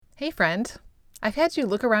Hey friend, I've had you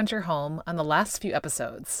look around your home on the last few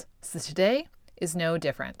episodes, so today is no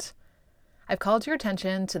different. I've called your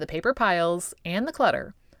attention to the paper piles and the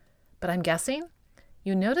clutter, but I'm guessing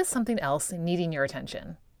you noticed something else needing your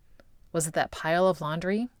attention. Was it that pile of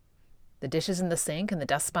laundry? The dishes in the sink and the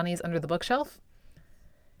dust bunnies under the bookshelf?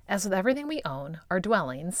 As with everything we own, our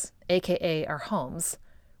dwellings, aka our homes,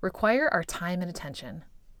 require our time and attention.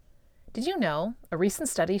 Did you know a recent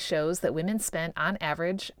study shows that women spend on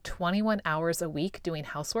average 21 hours a week doing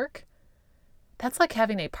housework? That's like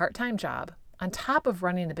having a part-time job on top of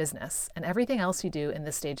running a business and everything else you do in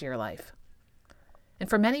this stage of your life. And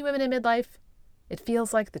for many women in midlife, it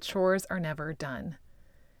feels like the chores are never done.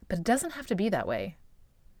 But it doesn't have to be that way.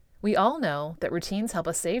 We all know that routines help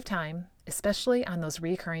us save time, especially on those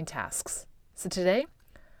recurring tasks. So today,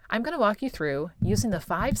 I'm going to walk you through using the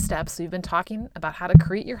 5 steps we've been talking about how to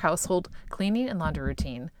create your household cleaning and laundry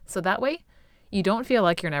routine, so that way you don't feel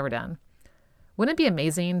like you're never done. Wouldn't it be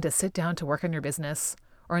amazing to sit down to work on your business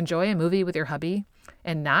or enjoy a movie with your hubby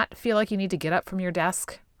and not feel like you need to get up from your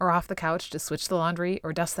desk or off the couch to switch the laundry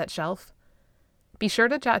or dust that shelf? Be sure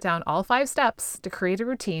to jot down all 5 steps to create a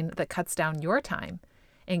routine that cuts down your time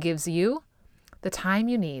and gives you the time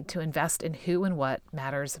you need to invest in who and what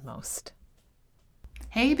matters most.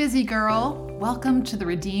 Hey, busy girl. Welcome to the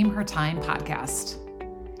Redeem Her Time podcast.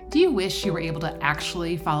 Do you wish you were able to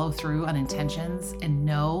actually follow through on intentions and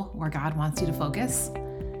know where God wants you to focus?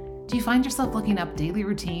 Do you find yourself looking up daily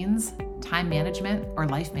routines, time management, or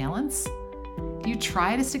life balance? Do you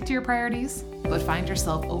try to stick to your priorities, but find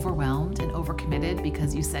yourself overwhelmed and overcommitted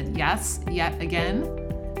because you said yes yet again?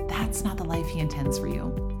 That's not the life He intends for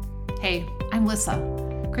you. Hey, I'm Lissa,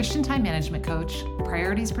 Christian time management coach,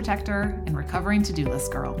 priorities protector, and recovering to-do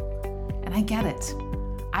list girl. And I get it.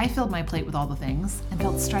 I filled my plate with all the things and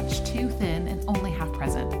felt stretched too thin and only half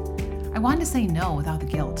present. I wanted to say no without the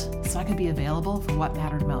guilt so I could be available for what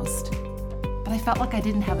mattered most. But I felt like I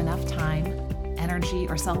didn't have enough time, energy,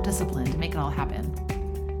 or self-discipline to make it all happen.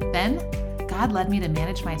 Then, God led me to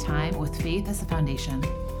manage my time with faith as a foundation.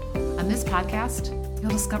 On this podcast, you'll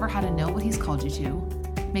discover how to know what He's called you to,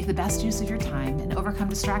 make the best use of your time, and overcome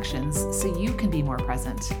distractions so you can be more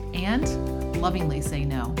present and lovingly say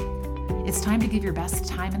no. It's time to give your best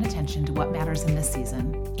time and attention to what matters in this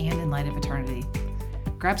season and in light of eternity.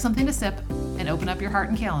 Grab something to sip and open up your heart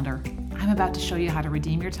and calendar. I'm about to show you how to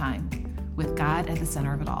redeem your time with God at the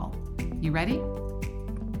center of it all. You ready?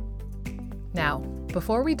 Now,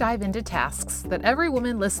 before we dive into tasks that every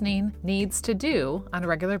woman listening needs to do on a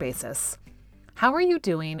regular basis, how are you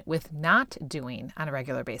doing with not doing on a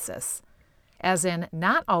regular basis? As in,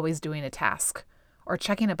 not always doing a task, or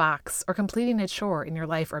checking a box, or completing a chore in your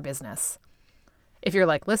life or business. If you're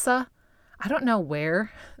like, Lissa, I don't know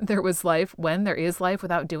where there was life when there is life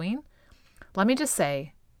without doing, let me just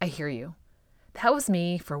say, I hear you. That was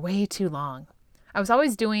me for way too long. I was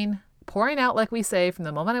always doing, pouring out like we say, from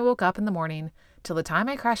the moment I woke up in the morning till the time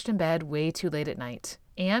I crashed in bed way too late at night,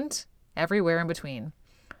 and everywhere in between.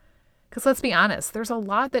 Because let's be honest, there's a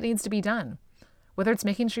lot that needs to be done. Whether it's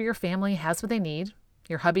making sure your family has what they need,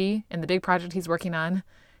 your hubby and the big project he's working on.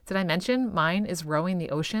 Did I mention mine is rowing the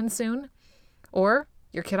ocean soon? Or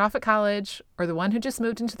your kid off at college, or the one who just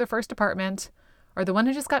moved into their first apartment, or the one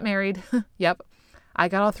who just got married. Yep, I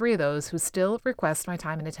got all 3 of those who still request my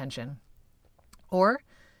time and attention. Or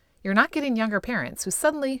you're not getting younger parents who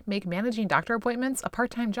suddenly make managing doctor appointments a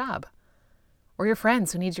part-time job. Or your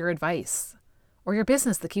friends who need your advice. Or your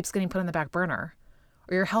business that keeps getting put on the back burner,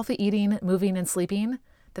 or your healthy eating, moving, and sleeping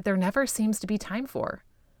that there never seems to be time for,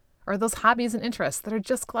 or those hobbies and interests that are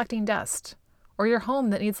just collecting dust, or your home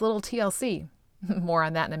that needs a little TLC. More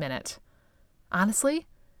on that in a minute. Honestly,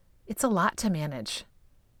 it's a lot to manage,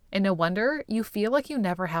 and no wonder you feel like you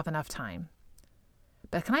never have enough time.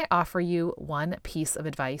 But can I offer you one piece of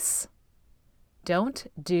advice? Don't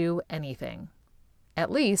do anything. At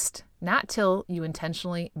least, not till you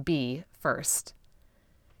intentionally be first.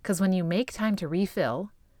 Because when you make time to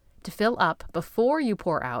refill, to fill up before you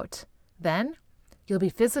pour out, then you'll be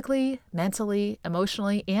physically, mentally,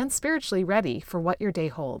 emotionally, and spiritually ready for what your day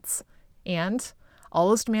holds. And all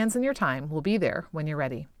those demands in your time will be there when you're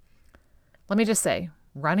ready. Let me just say,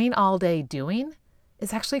 running all day doing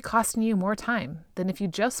is actually costing you more time than if you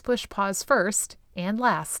just push pause first and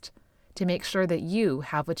last to make sure that you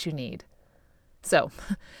have what you need. So,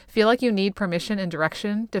 feel like you need permission and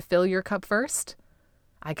direction to fill your cup first?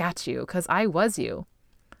 I got you, because I was you.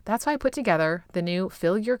 That's why I put together the new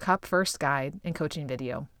Fill Your Cup First guide and coaching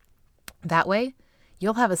video. That way,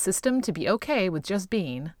 you'll have a system to be okay with just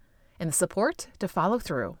being, and the support to follow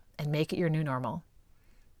through and make it your new normal.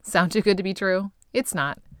 Sound too good to be true? It's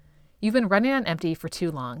not. You've been running on empty for too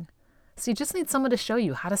long, so you just need someone to show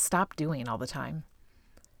you how to stop doing all the time.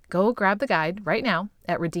 Go grab the guide right now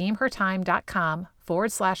at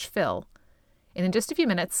redeemhertime.com/Phil. And in just a few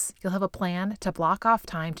minutes, you'll have a plan to block off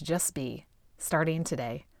time to just be, starting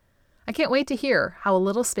today. I can't wait to hear how a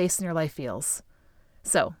little space in your life feels.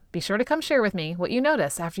 So be sure to come share with me what you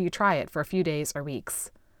notice after you try it for a few days or weeks.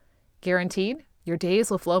 Guaranteed, your days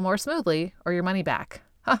will flow more smoothly or your money back.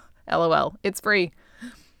 LOL, it's free.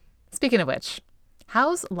 Speaking of which,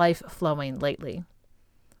 how's life flowing lately?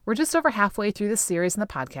 We're just over halfway through this series in the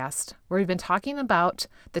podcast where we've been talking about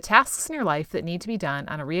the tasks in your life that need to be done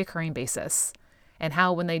on a reoccurring basis and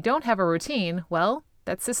how when they don't have a routine, well,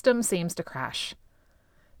 that system seems to crash.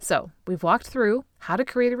 So we've walked through how to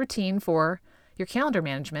create a routine for your calendar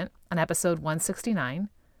management on episode 169,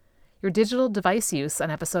 your digital device use on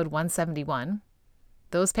episode 171,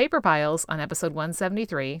 those paper piles on episode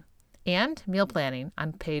 173, and meal planning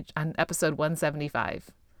on episode 175.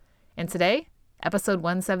 And today, episode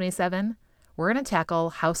 177, we're going to tackle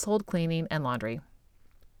household cleaning and laundry.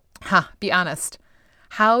 Be honest.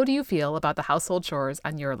 How do you feel about the household chores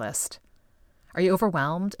on your list? Are you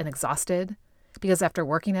overwhelmed and exhausted? Because after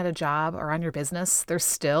working at a job or on your business, there's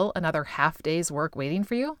still another half day's work waiting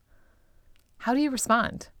for you? How do you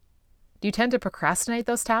respond? Do you tend to procrastinate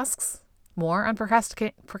those tasks? More on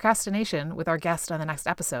procrastination with our guest on the next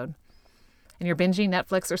episode. And you're binging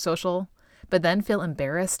Netflix or social, but then feel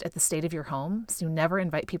embarrassed at the state of your home, so you never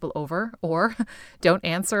invite people over or don't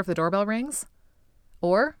answer if the doorbell rings?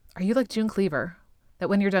 Or are you like June Cleaver, that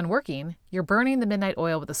when you're done working, you're burning the midnight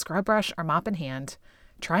oil with a scrub brush or mop in hand,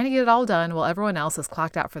 trying to get it all done while everyone else is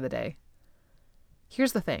clocked out for the day?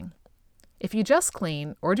 Here's the thing. If you just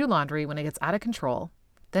clean or do laundry when it gets out of control,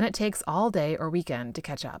 then it takes all day or weekend to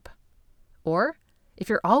catch up. Or if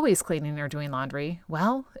you're always cleaning or doing laundry,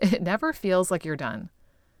 well, it never feels like you're done.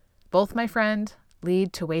 Both, my friend,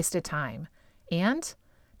 lead to wasted time and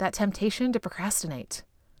that temptation to procrastinate.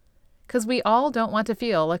 Because we all don't want to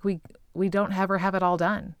feel like we don't ever have it all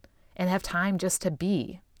done and have time just to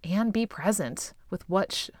be and be present with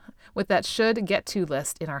with that should get to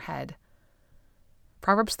list in our head.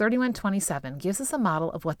 Proverbs 31:27 gives us a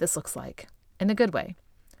model of what this looks like, in a good way.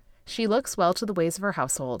 She looks well to the ways of her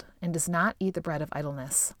household and does not eat the bread of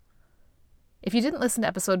idleness. If you didn't listen to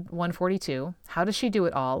episode 142, How Does She Do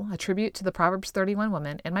It All? A tribute to the Proverbs 31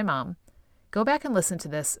 woman and my mom, go back and listen to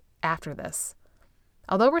this after this.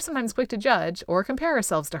 Although we're sometimes quick to judge or compare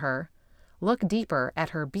ourselves to her, look deeper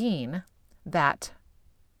at her being that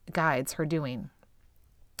guides her doing.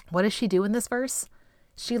 What does she do in this verse?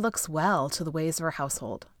 She looks well to the ways of her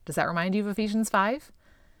household. Does that remind you of Ephesians 5?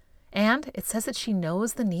 And it says that she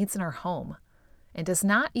knows the needs in her home and does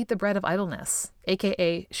not eat the bread of idleness,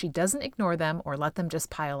 aka she doesn't ignore them or let them just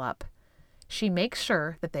pile up. She makes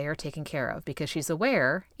sure that they are taken care of because she's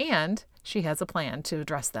aware and she has a plan to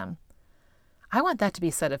address them. I want that to be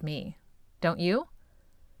said of me, don't you?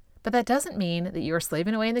 But that doesn't mean that you are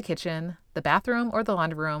slaving away in the kitchen, the bathroom, or the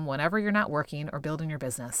laundry room whenever you're not working or building your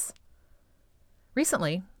business.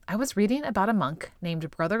 Recently, I was reading about a monk named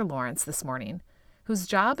Brother Lawrence this morning, whose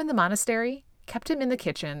job in the monastery kept him in the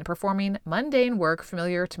kitchen performing mundane work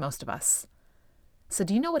familiar to most of us. So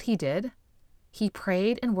do you know what he did? He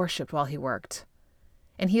prayed and worshiped while he worked.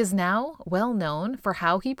 And he is now well known for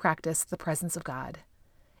how he practiced the presence of God.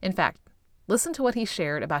 In fact, listen to what he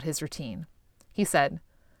shared about his routine. He said,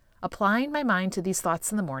 applying my mind to these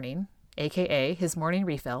thoughts in the morning, aka his morning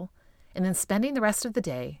refill, and then spending the rest of the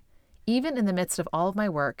day, even in the midst of all of my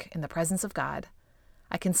work in the presence of God,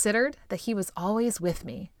 I considered that he was always with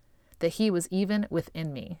me, that he was even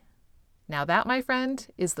within me. Now that, my friend,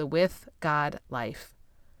 is the with God life.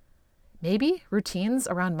 Maybe routines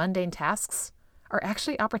around mundane tasks are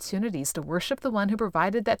actually opportunities to worship the one who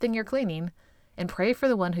provided that thing you're cleaning and pray for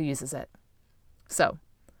the one who uses it. So,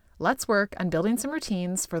 let's work on building some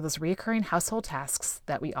routines for those recurring household tasks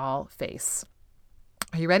that we all face.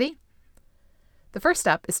 Are you ready? The first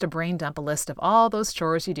step is to brain dump a list of all those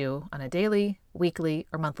chores you do on a daily, weekly,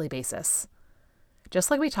 or monthly basis.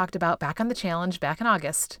 Just like we talked about back on the challenge back in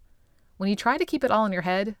August, when you try to keep it all in your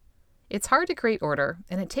head, it's hard to create order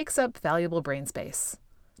and it takes up valuable brain space.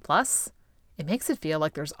 Plus, it makes it feel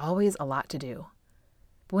like there's always a lot to do.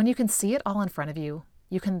 But when you can see it all in front of you,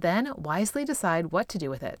 you can then wisely decide what to do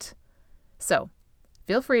with it. So,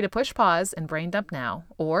 feel free to push pause and brain dump now,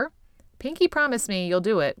 or pinky promise me you'll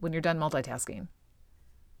do it when you're done multitasking.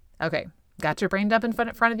 Okay, got your brain dump in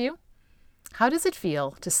front of you? How does it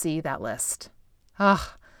feel to see that list?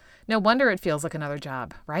 No wonder it feels like another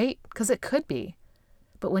job, right? Because it could be.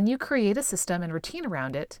 But when you create a system and routine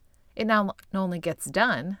around it, It not only gets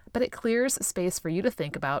done, but it clears space for you to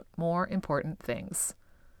think about more important things.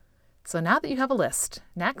 So now that you have a list,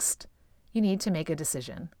 next, you need to make a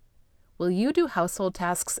decision. Will you do household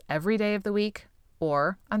tasks every day of the week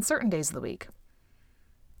or on certain days of the week?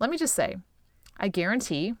 Let me just say, I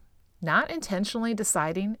guarantee not intentionally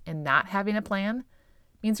deciding and not having a plan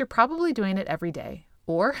means you're probably doing it every day,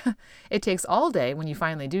 or it takes all day when you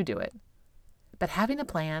finally do it. But having a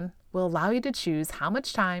plan will allow you to choose how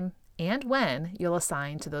much time and when you'll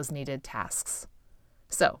assign to those needed tasks.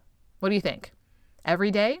 So, what do you think? Every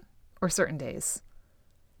day or certain days?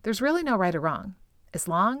 There's really no right or wrong, as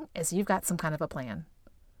long as you've got some kind of a plan.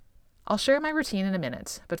 I'll share my routine in a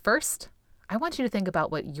minute, but first, I want you to think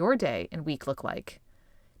about what your day and week look like.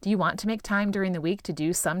 Do you want to make time during the week to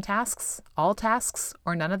do some tasks, all tasks,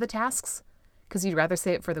 or none of the tasks? Because you'd rather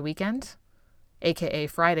save it for the weekend? AKA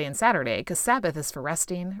Friday and Saturday, because Sabbath is for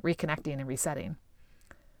resting, reconnecting, and resetting.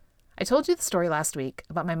 I told you the story last week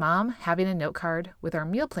about my mom having a note card with our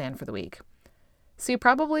meal plan for the week. So you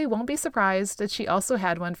probably won't be surprised that she also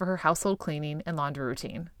had one for her household cleaning and laundry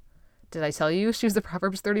routine. Did I tell you she was a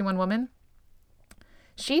Proverbs 31 woman?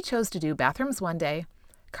 She chose to do bathrooms one day,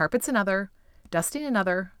 carpets another, dusting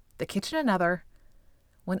another, the kitchen another.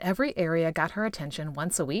 When every area got her attention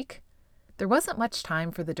once a week, there wasn't much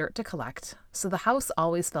time for the dirt to collect, so the house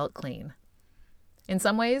always felt clean. In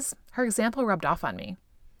some ways, her example rubbed off on me,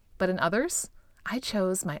 but in others, I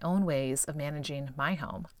chose my own ways of managing my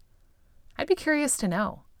home. I'd be curious to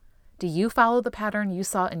know, do you follow the pattern you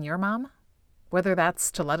saw in your mom? Whether that's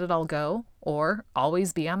to let it all go or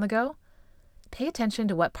always be on the go? Pay attention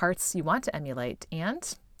to what parts you want to emulate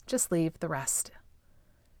and just leave the rest.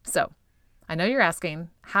 So, I know you're asking,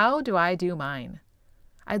 how do I do mine?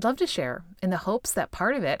 I'd love to share in the hopes that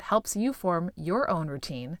part of it helps you form your own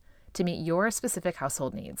routine to meet your specific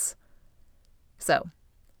household needs. So,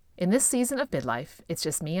 in this season of midlife, it's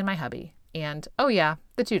just me and my hubby, and, oh yeah,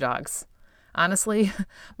 the 2 dogs. Honestly,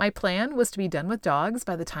 my plan was to be done with dogs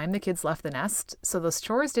by the time the kids left the nest, so those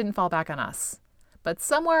chores didn't fall back on us. But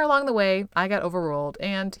somewhere along the way, I got overruled,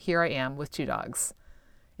 and here I am with 2 dogs.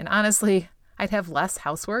 And honestly, I'd have less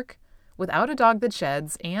housework without a dog that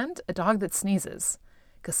sheds and a dog that sneezes,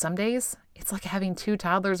 because some days it's like having 2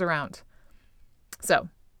 toddlers around. So,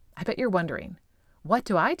 I bet you're wondering, what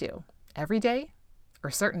do I do? Every day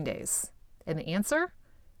or certain days? And the answer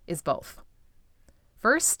is both.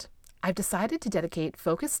 First, I've decided to dedicate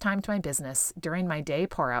focused time to my business during my day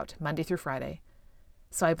pour-out Monday through Friday.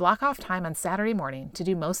 So I block off time on Saturday morning to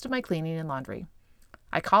do most of my cleaning and laundry.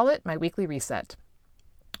 I call it my weekly reset.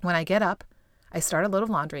 When I get up, I start a load of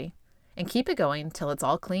laundry and keep it going till it's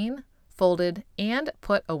all clean, folded, and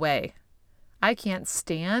put away. I can't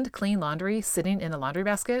stand clean laundry sitting in a laundry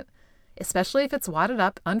basket, especially if it's wadded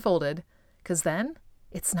up, unfolded, because then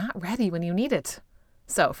it's not ready when you need it.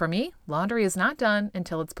 So for me, laundry is not done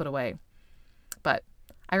until it's put away. But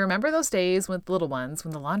I remember those days with little ones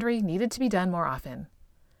when the laundry needed to be done more often.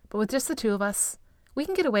 But with just the 2 of us, we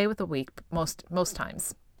can get away with a week most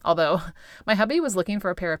times. Although my hubby was looking for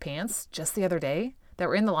a pair of pants just the other day that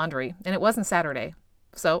were in the laundry, and it wasn't Saturday.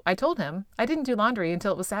 So I told him I didn't do laundry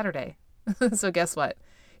until it was Saturday. So guess what?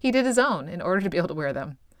 He did his own in order to be able to wear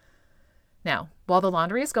them. Now, while the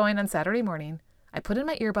laundry is going on Saturday morning, I put in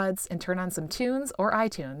my earbuds and turn on some tunes or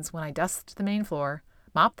iTunes when I dust the main floor,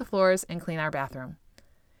 mop the floors, and clean our bathroom.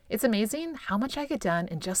 It's amazing how much I get done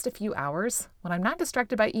in just a few hours when I'm not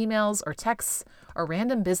distracted by emails or texts or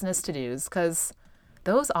random business to-dos, because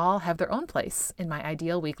those all have their own place in my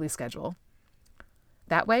ideal weekly schedule.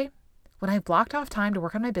 That way, when I've blocked off time to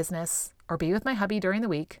work on my business or be with my hubby during the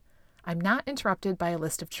week, I'm not interrupted by a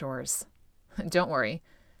list of chores. Don't worry,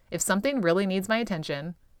 if something really needs my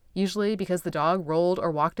attention, usually because the dog rolled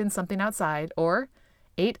or walked in something outside or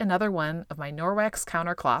ate another one of my Norwex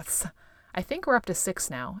counter cloths, I think we're up to 6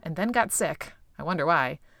 now, and then got sick. I wonder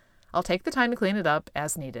why. I'll take the time to clean it up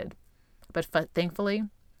as needed. But thankfully,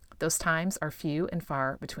 those times are few and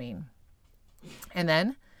far between. And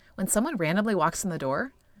then, when someone randomly walks in the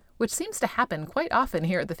door, which seems to happen quite often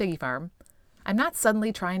here at the Figgy Farm, I'm not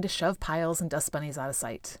suddenly trying to shove piles and dust bunnies out of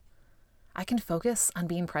sight. I can focus on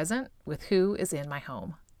being present with who is in my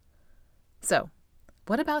home. So,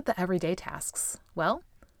 what about the everyday tasks? Well,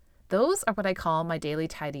 those are what I call my daily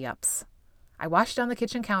tidy-ups. I wash down the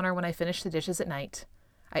kitchen counter when I finish the dishes at night.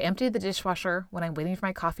 I empty the dishwasher when I'm waiting for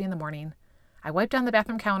my coffee in the morning. I wipe down the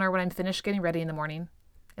bathroom counter when I'm finished getting ready in the morning.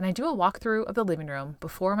 And I do a walkthrough of the living room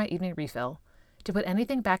before my evening refill to put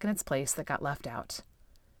anything back in its place that got left out.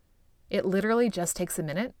 It literally just takes a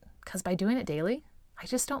minute, because by doing it daily, I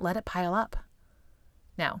just don't let it pile up.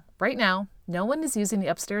 Now, right now, no one is using the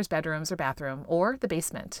upstairs bedrooms or bathroom or the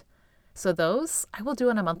basement, So those I will do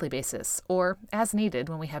on a monthly basis or as needed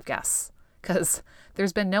when we have guests, because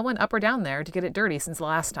there's been no one up or down there to get it dirty since the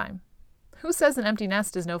last time. Who says an empty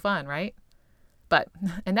nest is no fun, right? But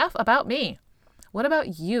enough about me. What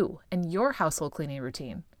about you and your household cleaning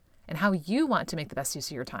routine and how you want to make the best use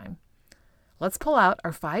of your time? Let's pull out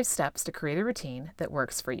our 5 steps to create a routine that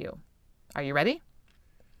works for you. Are you ready?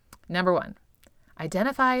 Number 1,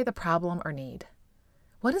 identify the problem or need.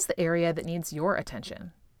 What is the area that needs your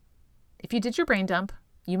attention? If you did your brain dump,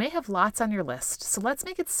 you may have lots on your list, so let's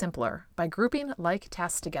make it simpler by grouping like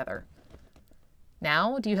tasks together.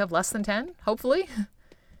 Now, do you have less than 10, hopefully?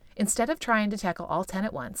 Instead of trying to tackle all 10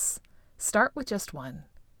 at once, start with just one.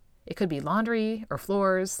 It could be laundry, or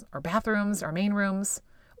floors, or bathrooms, or main rooms,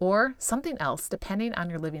 or something else depending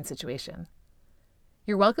on your living situation.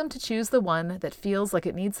 You're welcome to choose the one that feels like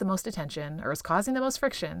it needs the most attention or is causing the most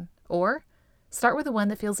friction, or start with the one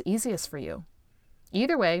that feels easiest for you.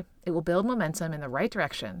 Either way, it will build momentum in the right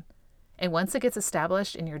direction, and once it gets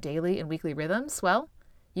established in your daily and weekly rhythms, well,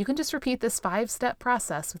 you can just repeat this 5-step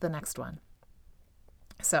process with the next one.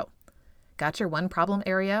 So, got your one problem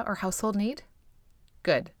area or household need?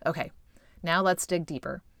 Good. Okay. Now let's dig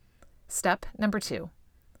deeper. Step number 2,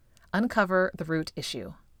 uncover the root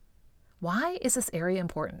issue. Why is this area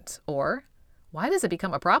important? Or why does it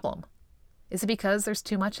become a problem? Is it because there's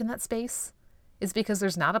too much in that space? Is it because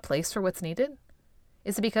there's not a place for what's needed?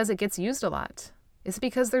 Is it because it gets used a lot? Is it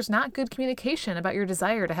because there's not good communication about your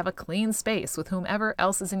desire to have a clean space with whomever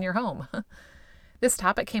else is in your home? This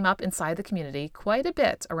topic came up inside the community quite a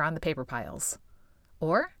bit around the paper piles.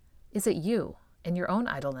 Or is it you and your own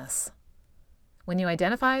idleness? When you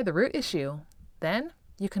identify the root issue, then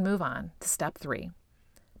you can move on to step 3.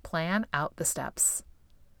 Plan out the steps.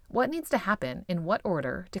 What needs to happen in what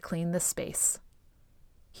order to clean this space?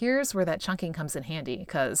 Here's where that chunking comes in handy,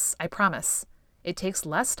 because I promise, it takes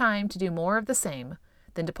less time to do more of the same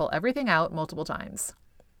than to pull everything out multiple times.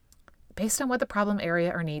 Based on what the problem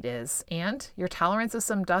area or need is, and your tolerance of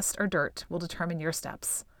some dust or dirt will determine your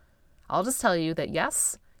steps. I'll just tell you that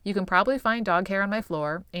yes, you can probably find dog hair on my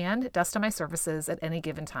floor and dust on my surfaces at any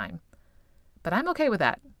given time. But I'm okay with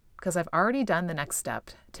that, because I've already done the next step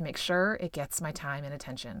to make sure it gets my time and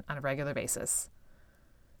attention on a regular basis.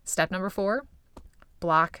 Step number 4,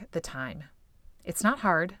 block the time. It's not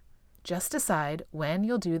hard. Just decide when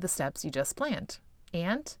you'll do the steps you just planned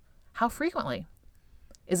and how frequently.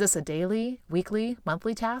 Is this a daily, weekly,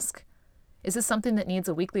 monthly task? Is this something that needs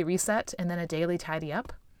a weekly reset and then a daily tidy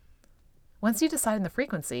up? Once you decide on the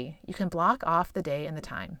frequency, you can block off the day and the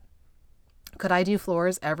time. Could I do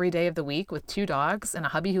floors every day of the week with 2 dogs and a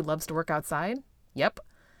hubby who loves to work outside? Yep.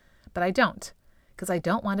 But I don't, because I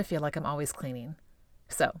don't want to feel like I'm always cleaning.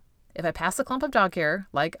 So, if I pass a clump of dog hair,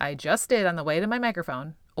 like I just did on the way to my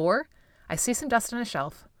microphone, or I see some dust on a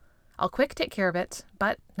shelf, I'll quick take care of it,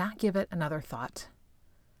 but not give it another thought.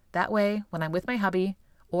 That way, when I'm with my hubby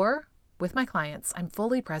or with my clients, I'm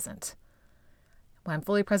fully present. When I'm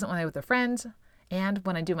fully present when I'm with a friend, and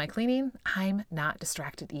when I do my cleaning, I'm not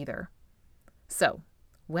distracted either. So,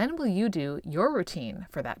 when will you do your routine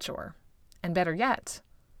for that chore? And better yet,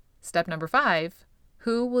 step number 5,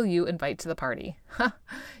 who will you invite to the party?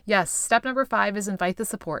 Yes, step number 5 is invite the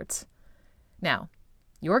support. Now,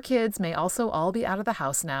 your kids may also all be out of the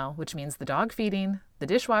house now, which means the dog feeding, the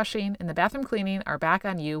dishwashing, and the bathroom cleaning are back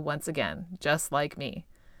on you once again, just like me.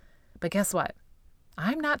 But guess what?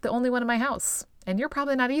 I'm not the only one in my house, and you're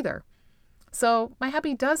probably not either. So my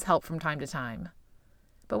hubby does help from time to time.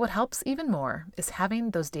 But what helps even more is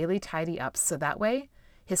having those daily tidy-ups so that way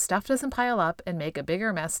his stuff doesn't pile up and make a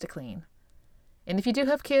bigger mess to clean. And if you do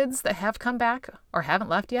have kids that have come back or haven't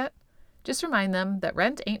left yet, just remind them that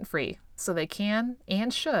rent ain't free, so they can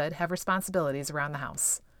and should have responsibilities around the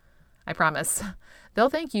house. I promise, they'll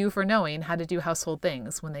thank you for knowing how to do household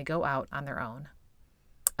things when they go out on their own.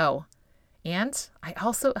 Oh, and I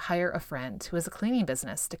also hire a friend who has a cleaning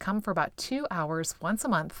business to come for about 2 hours once a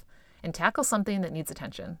month and tackle something that needs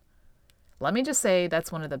attention. Let me just say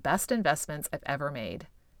that's one of the best investments I've ever made.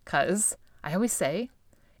 'Cause I always say,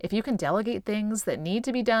 if you can delegate things that need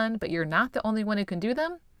to be done, but you're not the only one who can do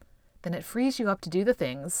them, then it frees you up to do the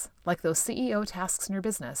things, like those CEO tasks in your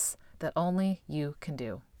business, that only you can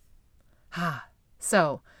do.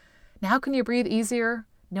 So, now can you breathe easier,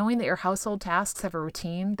 knowing that your household tasks have a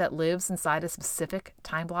routine that lives inside a specific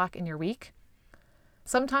time block in your week?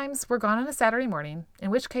 Sometimes we're gone on a Saturday morning, in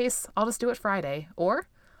which case I'll just do it Friday, or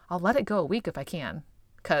I'll let it go a week if I can,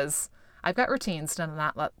 'cause I've got routines to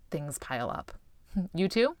not let things pile up. You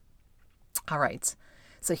too? All right,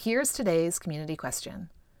 so here's today's community question.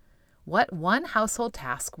 What one household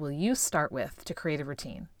task will you start with to create a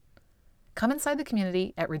routine? Come inside the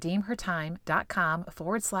community at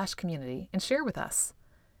redeemhertime.com/community and share with us.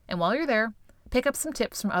 And while you're there, pick up some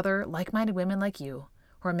tips from other like-minded women like you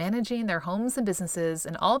who are managing their homes and businesses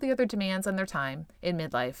and all the other demands on their time in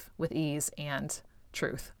midlife with ease and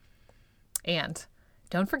truth. And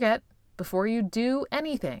don't forget, before you do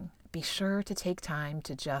anything, be sure to take time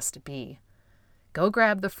to just be. Go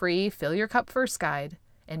grab the free Fill Your Cup First guide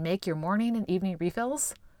and make your morning and evening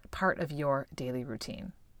refills part of your daily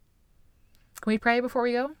routine. Can we pray before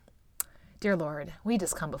we go? Dear Lord, we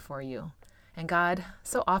just come before you. And God,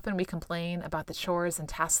 so often we complain about the chores and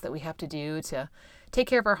tasks that we have to do to take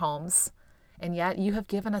care of our homes, and yet you have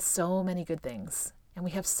given us so many good things, and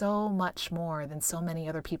we have so much more than so many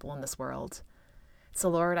other people in this world. So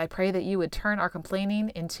Lord, I pray that you would turn our complaining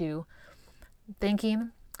into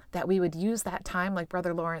thinking, that we would use that time like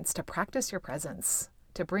Brother Lawrence to practice your presence,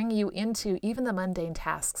 to bring you into even the mundane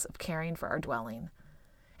tasks of caring for our dwelling.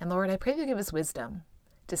 And Lord, I pray you give us wisdom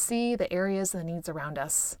to see the areas and the needs around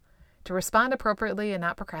us, to respond appropriately and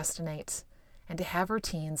not procrastinate, and to have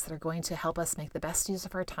routines that are going to help us make the best use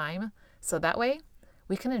of our time, so that way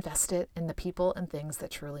we can invest it in the people and things that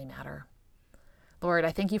truly matter. Lord,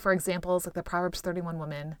 I thank you for examples like the Proverbs 31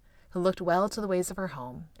 woman who looked well to the ways of her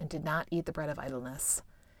home and did not eat the bread of idleness.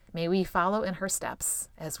 May we follow in her steps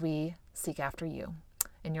as we seek after you.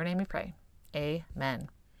 In your name we pray. Amen.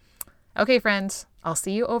 Okay, friend, I'll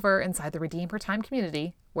see you over inside the Redeem Her Time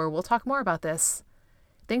community where we'll talk more about this.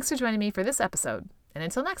 Thanks for joining me for this episode. And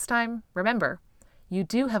until next time, remember, you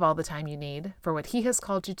do have all the time you need for what he has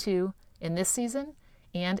called you to in this season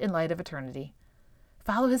and in light of eternity.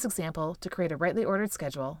 Follow his example to create a rightly ordered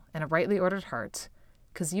schedule and a rightly ordered heart,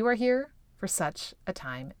 because you are here for such a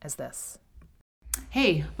time as this.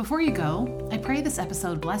 Hey, before you go, I pray this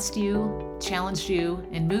episode blessed you, challenged you,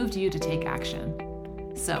 and moved you to take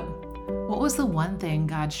action. So, what was the one thing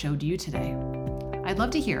God showed you today? I'd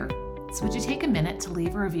love to hear. So would you take a minute to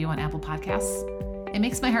leave a review on Apple Podcasts? It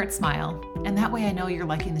makes my heart smile, and that way I know you're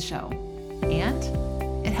liking the show. And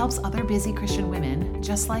it helps other busy Christian women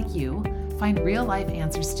just like you find real-life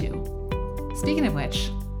answers too. Speaking of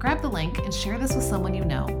which, grab the link and share this with someone you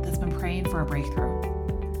know that's been praying for a breakthrough.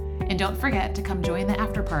 And don't forget to come join the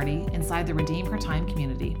after party inside the Redeem Her Time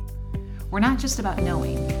community. We're not just about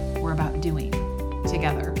knowing, we're about doing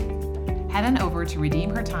together. Head on over to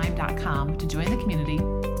redeemhertime.com to join the community,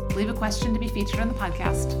 leave a question to be featured on the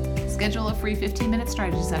podcast, schedule a free 15-minute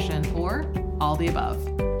strategy session, or all the above.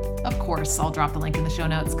 Of course, I'll drop the link in the show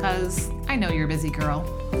notes because I know you're a busy girl.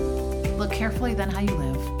 Look carefully then how you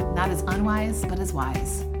live, not as unwise, but as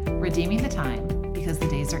wise, redeeming the time because the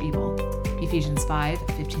days are evil. Ephesians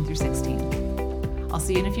 5:15-16. I'll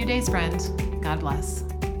see you in a few days, friend. God bless.